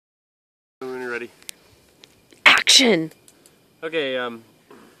kitchen. Okay,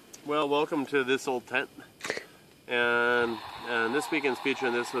 well, welcome to this old tent. And this weekend's feature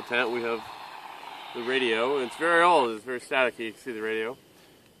in this old tent, we have the radio. It's very old, it's very staticky, you can see the radio.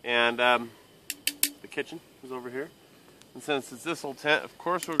 And the kitchen is over here. And since it's this old tent, of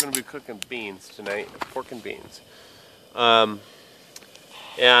course we're going to be cooking beans tonight, pork and beans. And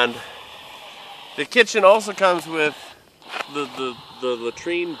the kitchen also comes with the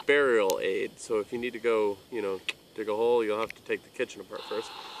latrine burial aid. So if you need to go, dig a hole, you'll have to take the kitchen apart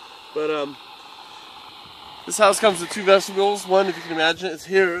first. But this house comes with two vestibules. One, if you can imagine, is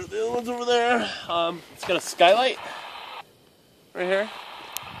here. The other one's over there. It's got a skylight right here,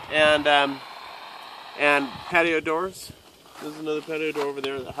 and patio doors. There's another patio door over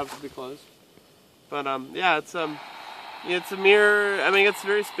there that has to be closed. But yeah, it's a mirror. I mean, it's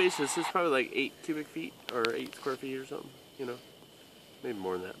very spacious. It's probably like 8 cubic feet or 8 square feet or something. Maybe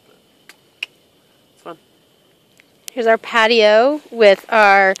more than that, but it's fun. Here's our patio with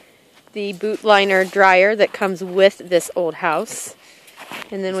the boot liner dryer that comes with this old house,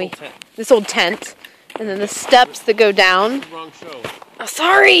 and then this old tent, and then the steps that go down. Wrong show. Oh,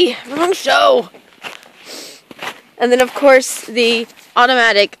 sorry, wrong show. And then of course the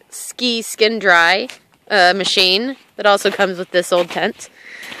automatic ski skin dry machine that also comes with this old tent.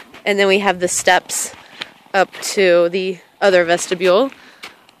 And then we have the steps up to the other vestibule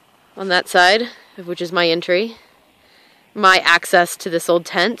on that side, which is my entry, my access to this old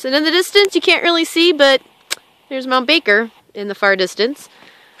tent. And in the distance you can't really see, but there's Mount Baker in the far distance.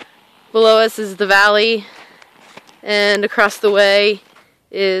 Below us is the valley, and across the way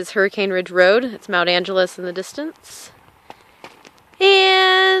is Hurricane Ridge Road. It's Mount Angeles in the distance.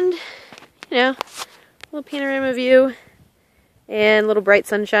 And, a little panorama view and a little bright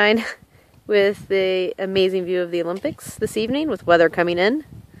sunshine with the amazing view of the Olympics this evening with weather coming in.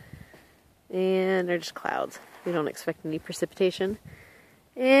 And they're just clouds. We don't expect any precipitation.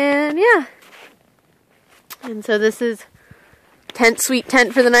 And yeah. And so this is sweet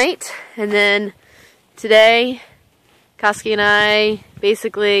tent for the night. And then today, Koski and I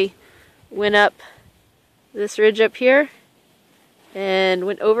basically went up this ridge up here and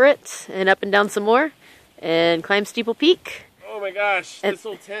went over it and up and down some more and climbed Steeple Peak. Oh my gosh, this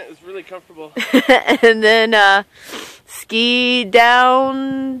old tent is really comfortable. And then skied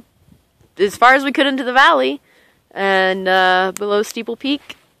down as far as we could into the valley and below Steeple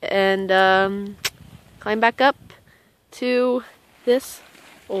Peak and climbed back up to this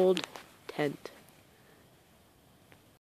old tent.